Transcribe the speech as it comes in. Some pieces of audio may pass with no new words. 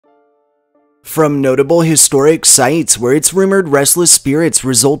From notable historic sites where it's rumored restless spirits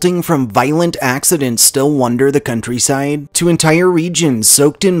resulting from violent accidents still wander the countryside, to entire regions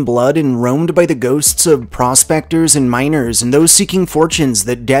soaked in blood and roamed by the ghosts of prospectors and miners and those seeking fortunes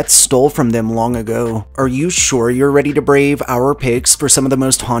that death stole from them long ago. Are you sure you're ready to brave our picks for some of the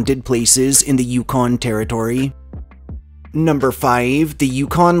most haunted places in the Yukon Territory? Number 5. The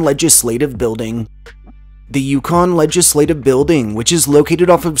Yukon Legislative Building. The Yukon Legislative Building, which is located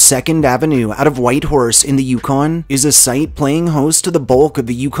off of 2nd Avenue out of Whitehorse in the Yukon, is a site playing host to the bulk of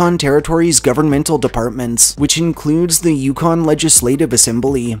the Yukon Territory's governmental departments, which includes the Yukon Legislative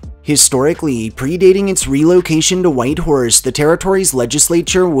Assembly. Historically, predating its relocation to Whitehorse, the territory's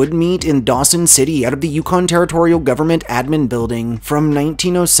legislature would meet in Dawson City out of the Yukon Territorial Government Admin Building from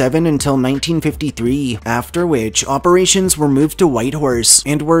 1907 until 1953, after which operations were moved to Whitehorse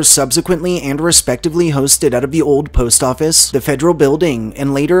and were subsequently and respectively hosted out of the old post office, the federal building,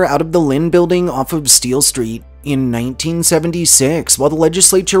 and later out of the Lynn building off of Steele Street. In 1976, while the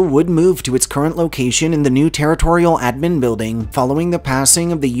legislature would move to its current location in the new Territorial Admin Building, following the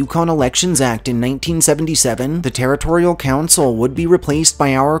passing of the Yukon Elections Act in 1977, the Territorial Council would be replaced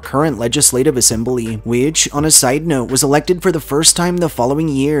by our current Legislative Assembly, which, on a side note, was elected for the first time the following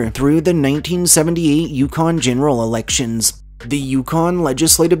year through the 1978 Yukon general elections. The Yukon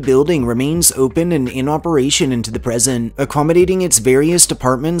Legislative Building remains open and in operation into the present, accommodating its various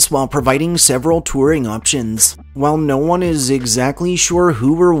departments while providing several touring options. While no one is exactly sure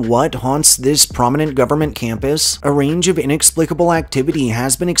who or what haunts this prominent government campus, a range of inexplicable activity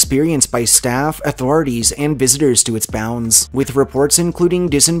has been experienced by staff, authorities, and visitors to its bounds, with reports including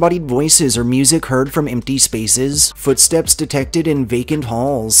disembodied voices or music heard from empty spaces, footsteps detected in vacant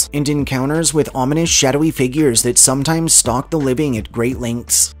halls, and encounters with ominous shadowy figures that sometimes stalk the living at great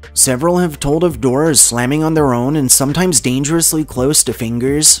lengths. Several have told of doors slamming on their own and sometimes dangerously close to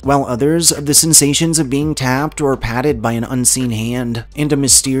fingers, while others of the sensations of being tapped or patted by an unseen hand. And a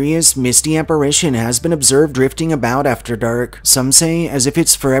mysterious, misty apparition has been observed drifting about after dark, some say as if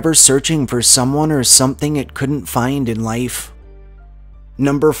it's forever searching for someone or something it couldn't find in life.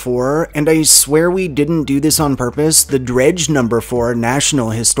 Number 4, and I swear we didn't do this on purpose, the Dredge Number 4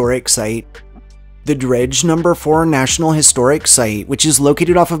 National Historic Site. The Dredge Number 4 National Historic Site, which is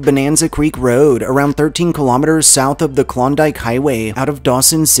located off of Bonanza Creek Road, around 13 kilometers south of the Klondike Highway out of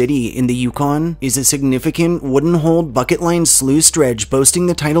Dawson City in the Yukon, is a significant wooden-holed bucket-line sluice dredge boasting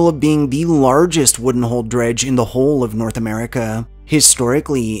the title of being the largest wooden-holed dredge in the whole of North America.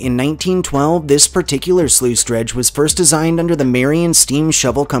 Historically, in 1912, this particular sluice dredge was first designed under the Marion Steam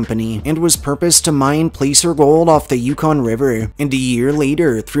Shovel Company and was purposed to mine placer gold off the Yukon River, and a year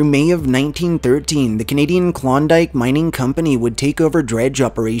later, through May of 1913, the Canadian Klondike Mining Company would take over dredge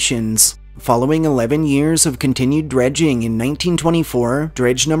operations. Following 11 years of continued dredging, in 1924,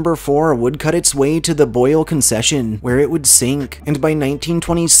 Dredge Number 4 would cut its way to the Boyle Concession, where it would sink, and by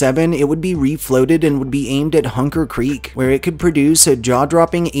 1927 it would be refloated and would be aimed at Hunker Creek, where it could produce a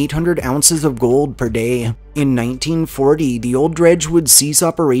jaw-dropping 800 ounces of gold per day. In 1940, the old dredge would cease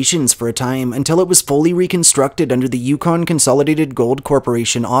operations for a time until it was fully reconstructed under the Yukon Consolidated Gold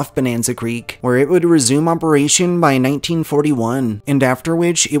Corporation off Bonanza Creek, where it would resume operation by 1941, and after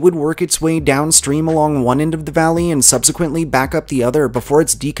which it would work its way downstream along one end of the valley and subsequently back up the other before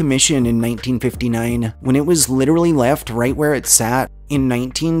its decommission in 1959, when it was literally left right where it sat. In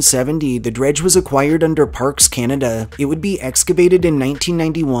 1970, the dredge was acquired under Parks Canada. It would be excavated in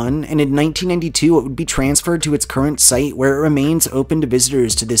 1991, and in 1992 it would be transferred to its current site, where it remains open to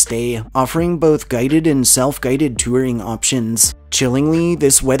visitors to this day, offering both guided and self-guided touring options. Chillingly,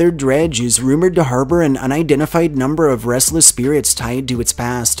 this weathered dredge is rumored to harbor an unidentified number of restless spirits tied to its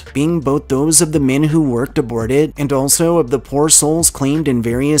past, being both those of the men who worked aboard it and also of the poor souls claimed in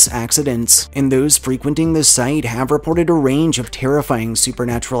various accidents, and those frequenting the site have reported a range of terrifying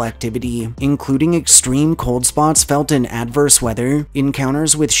supernatural activity, including extreme cold spots felt in adverse weather,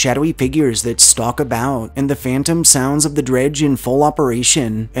 encounters with shadowy figures that stalk about, and the phantom sounds of the dredge in full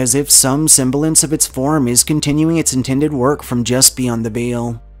operation, as if some semblance of its form is continuing its intended work from just beyond the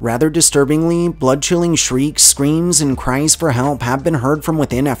veil. Rather disturbingly, blood-chilling shrieks, screams, and cries for help have been heard from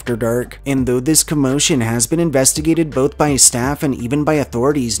within after dark, and though this commotion has been investigated both by staff and even by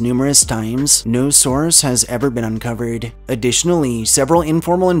authorities numerous times, no source has ever been uncovered. Additionally, several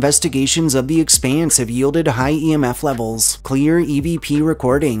informal investigations of the expanse have yielded high EMF levels, clear EVP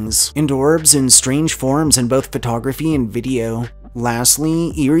recordings, and orbs in strange forms in both photography and video.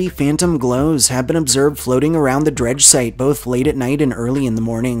 Lastly, eerie phantom glows have been observed floating around the dredge site both late at night and early in the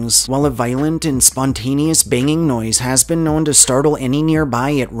mornings, while a violent and spontaneous banging noise has been known to startle any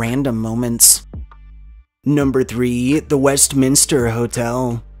nearby at random moments. Number 3. The Westminster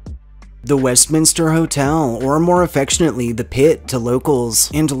Hotel. The Westminster Hotel, or more affectionately, the Pit to locals,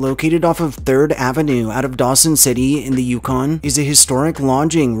 and located off of 3rd Avenue out of Dawson City in the Yukon, is a historic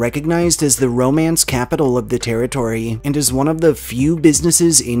lodging recognized as the romance capital of the territory, and is one of the few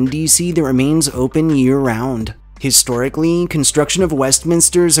businesses in DC that remains open year-round. Historically, construction of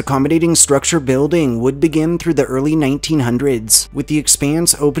Westminster's accommodating structure building would begin through the early 1900s, with the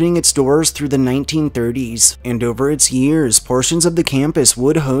expanse opening its doors through the 1930s, and over its years, portions of the campus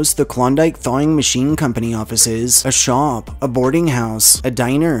would host the Klondike Thawing Machine Company offices, a shop, a boarding house, a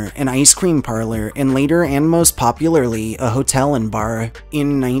diner, an ice cream parlor, and later and most popularly, a hotel and bar.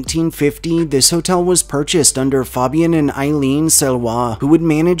 In 1950, this hotel was purchased under Fabien and Eileen Selwa, who would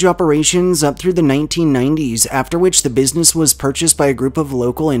manage operations up through the 1990s, after which the business was purchased by a group of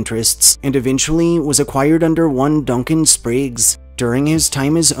local interests, and eventually was acquired under one Duncan Spriggs. During his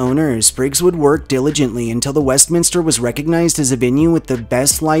time as owner, Spriggs would work diligently until the Westminster was recognized as a venue with the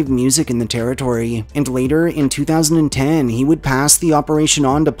best live music in the territory, and later, in 2010, he would pass the operation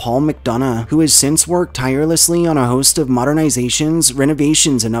on to Paul McDonough, who has since worked tirelessly on a host of modernizations,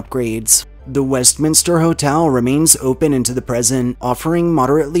 renovations, and upgrades. The Westminster Hotel remains open into the present, offering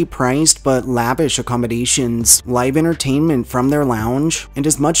moderately priced but lavish accommodations, live entertainment from their lounge, and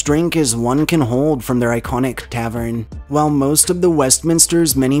as much drink as one can hold from their iconic tavern. While most of the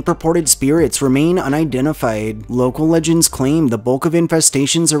Westminster's many purported spirits remain unidentified, local legends claim the bulk of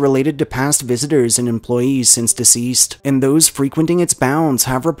infestations are related to past visitors and employees since deceased, and those frequenting its bounds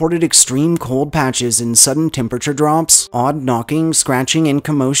have reported extreme cold patches and sudden temperature drops, odd knocking, scratching, and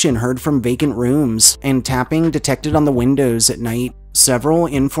commotion heard from vacant rooms, and tapping detected on the windows at night. Several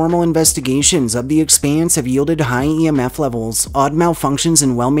informal investigations of the expanse have yielded high EMF levels, odd malfunctions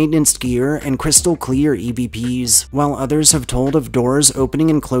in well-maintained gear, and crystal clear EVPs, while others have told of doors opening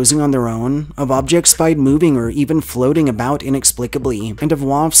and closing on their own, of objects spied moving or even floating about inexplicably, and of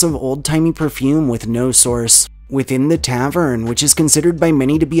wafts of old-timey perfume with no source. Within the tavern, which is considered by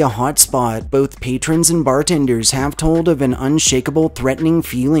many to be a hotspot, both patrons and bartenders have told of an unshakable, threatening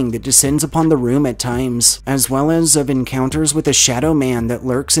feeling that descends upon the room at times, as well as of encounters with a shadow man that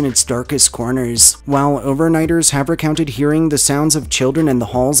lurks in its darkest corners, while overnighters have recounted hearing the sounds of children in the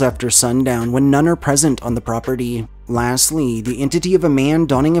halls after sundown when none are present on the property. Lastly, the entity of a man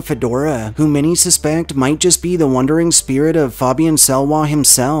donning a fedora, who many suspect might just be the wandering spirit of Fabien Selwa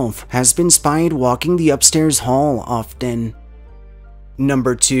himself, has been spied walking the upstairs hall often.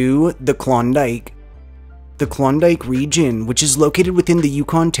 Number 2. The Klondike. The Klondike region, which is located within the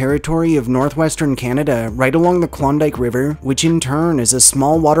Yukon Territory of northwestern Canada, right along the Klondike River, which in turn is a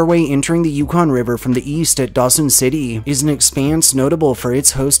small waterway entering the Yukon River from the east at Dawson City, is an expanse notable for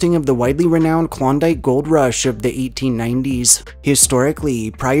its hosting of the widely renowned Klondike Gold Rush of the 1890s.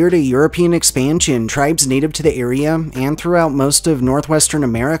 Historically, prior to European expansion, tribes native to the area, and throughout most of northwestern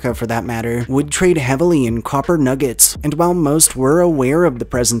America for that matter, would trade heavily in copper nuggets, and while most were aware of the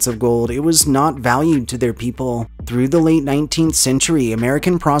presence of gold, it was not valued to their people. Through the late 19th century,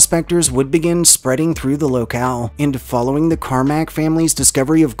 American prospectors would begin spreading through the locale, and following the Carmack family's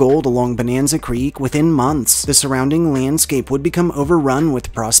discovery of gold along Bonanza Creek, within months, the surrounding landscape would become overrun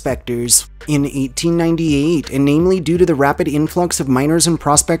with prospectors. In 1898, and namely due to the rapid influx of miners and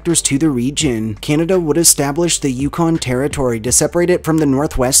prospectors to the region, Canada would establish the Yukon Territory to separate it from the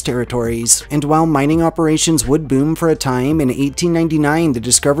Northwest Territories, and while mining operations would boom for a time, in 1899 the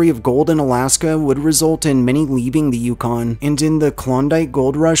discovery of gold in Alaska would result in many leaving the Yukon, and in the Klondike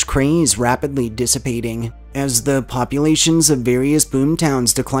Gold Rush craze rapidly dissipating. As the populations of various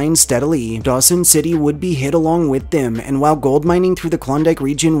boomtowns declined steadily, Dawson City would be hit along with them, and while gold mining through the Klondike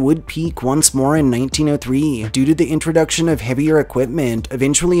region would peak once more in 1903, due to the introduction of heavier equipment,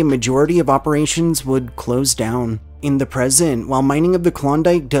 eventually a majority of operations would close down. In the present, while mining of the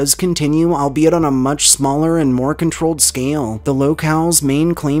Klondike does continue, albeit on a much smaller and more controlled scale, the locale's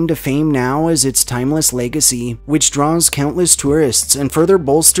main claim to fame now is its timeless legacy, which draws countless tourists and further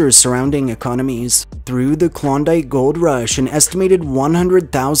bolsters surrounding economies. Through the Klondike Gold Rush, an estimated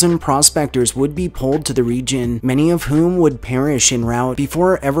 100,000 prospectors would be pulled to the region, many of whom would perish en route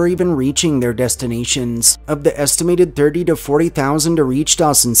before ever even reaching their destinations. Of the estimated 30 to 40,000 to reach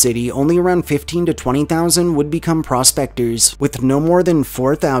Dawson City, only around 15 to 20,000 would become prospectors, with no more than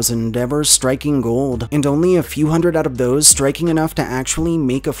 4,000 ever striking gold, and only a few hundred out of those striking enough to actually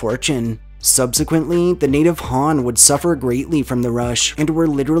make a fortune. Subsequently, the native Han would suffer greatly from the rush and were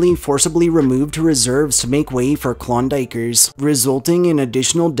literally forcibly removed to reserves to make way for Klondikers, resulting in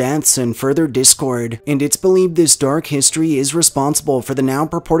additional deaths and further discord. And it's believed this dark history is responsible for the now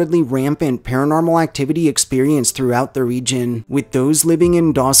purportedly rampant paranormal activity experienced throughout the region, with those living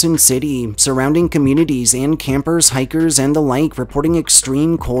in Dawson City, surrounding communities, and campers, hikers, and the like reporting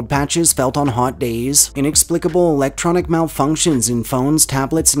extreme cold patches felt on hot days, inexplicable electronic malfunctions in phones,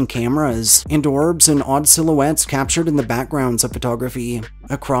 tablets, and cameras, and orbs and odd silhouettes captured in the backgrounds of photography.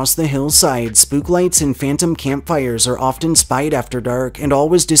 Across the hillside, spook lights and phantom campfires are often spied after dark and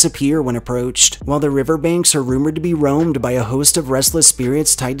always disappear when approached, while the riverbanks are rumored to be roamed by a host of restless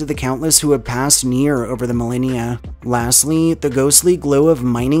spirits tied to the countless who have passed near over the millennia. Lastly, the ghostly glow of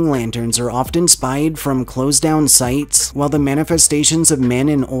mining lanterns are often spied from closed-down sites, while the manifestations of men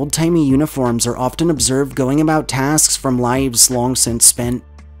in old-timey uniforms are often observed going about tasks from lives long since spent.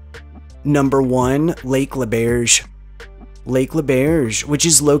 Number 1. Lake L'Auberge. Lake L'Auberge, which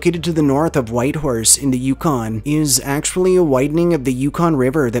is located to the north of Whitehorse in the Yukon, is actually a widening of the Yukon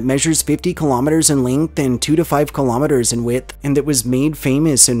River that measures 50 kilometers in length and 2 to 5 kilometers in width, and that was made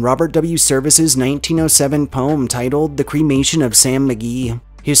famous in Robert W. Service's 1907 poem titled The Cremation of Sam McGee.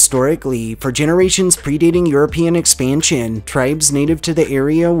 Historically, for generations predating European expansion, tribes native to the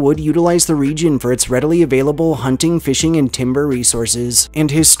area would utilize the region for its readily available hunting, fishing, and timber resources,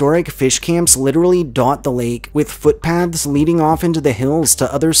 and historic fish camps literally dot the lake, with footpaths leading off into the hills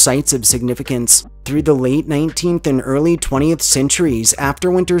to other sites of significance. Through the late 19th and early 20th centuries,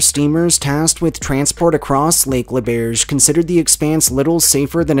 afterwinter steamers tasked with transport across Lake L'Auberge considered the expanse little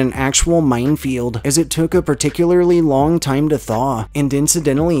safer than an actual minefield, as it took a particularly long time to thaw. And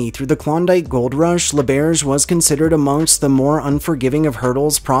incidentally, through the Klondike Gold Rush, L'Auberge was considered amongst the more unforgiving of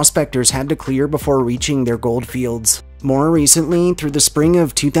hurdles prospectors had to clear before reaching their gold fields. More recently, through the spring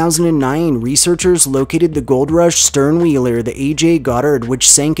of 2009, researchers located the Gold Rush sternwheeler, the A.J. Goddard, which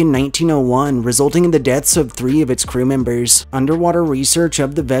sank in 1901, resulting in the deaths of 3 of its crew members. Underwater research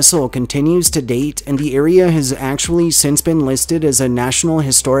of the vessel continues to date, and the area has actually since been listed as a National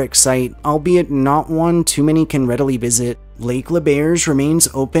Historic Site, albeit not one too many can readily visit. Lake L'Auberge remains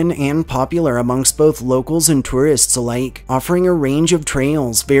open and popular amongst both locals and tourists alike, offering a range of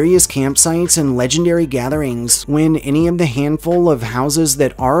trails, various campsites, and legendary gatherings when any of the handful of houses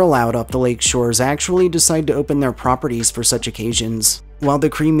that are allowed off the lake shores actually decide to open their properties for such occasions. While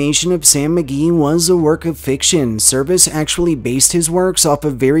the cremation of Sam McGee was a work of fiction, Service actually based his works off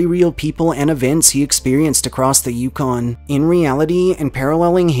of very real people and events he experienced across the Yukon. In reality, and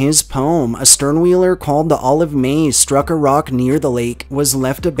paralleling his poem, a sternwheeler called the Olive May struck a rock near the lake, was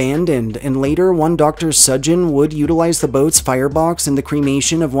left abandoned, and later one Dr. Sudgeon would utilize the boat's firebox in the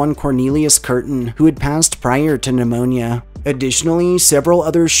cremation of one Cornelius Curtin, who had passed prior to pneumonia. Additionally, several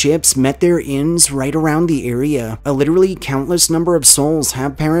other ships met their ends right around the area. A literally countless number of souls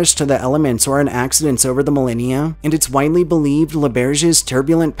have perished to the elements or in accidents over the millennia, and it's widely believed L'Auberge's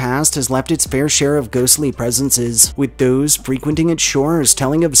turbulent past has left its fair share of ghostly presences, with those frequenting its shores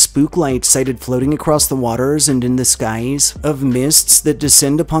telling of spook lights sighted floating across the waters and in the skies, of mists that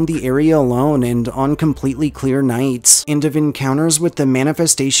descend upon the area alone and on completely clear nights, and of encounters with the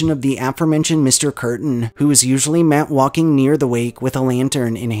manifestation of the aforementioned Mr. Curtin, who is usually met walking near the wake with a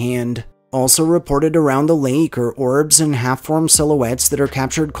lantern in hand. Also reported around the lake are orbs and half-formed silhouettes that are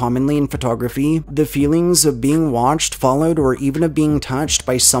captured commonly in photography, the feelings of being watched, followed, or even of being touched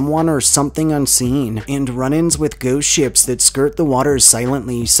by someone or something unseen, and run-ins with ghost ships that skirt the waters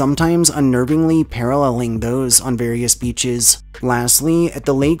silently, sometimes unnervingly paralleling those on various beaches. Lastly, at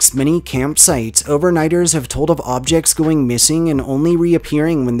the lake's many campsites, overnighters have told of objects going missing and only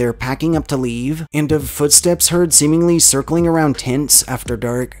reappearing when they're packing up to leave, and of footsteps heard seemingly circling around tents after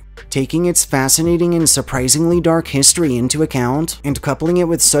dark. Taking its fascinating and surprisingly dark history into account, and coupling it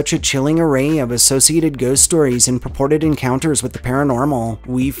with such a chilling array of associated ghost stories and purported encounters with the paranormal,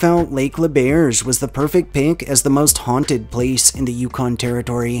 we felt Lake L'Auberge was the perfect pick as the most haunted place in the Yukon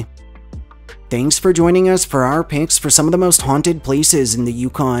Territory. Thanks for joining us for our picks for some of the most haunted places in the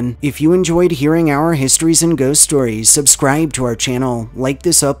Yukon. If you enjoyed hearing our histories and ghost stories, subscribe to our channel, like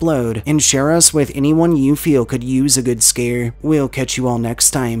this upload, and share us with anyone you feel could use a good scare. We'll catch you all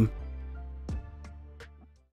next time.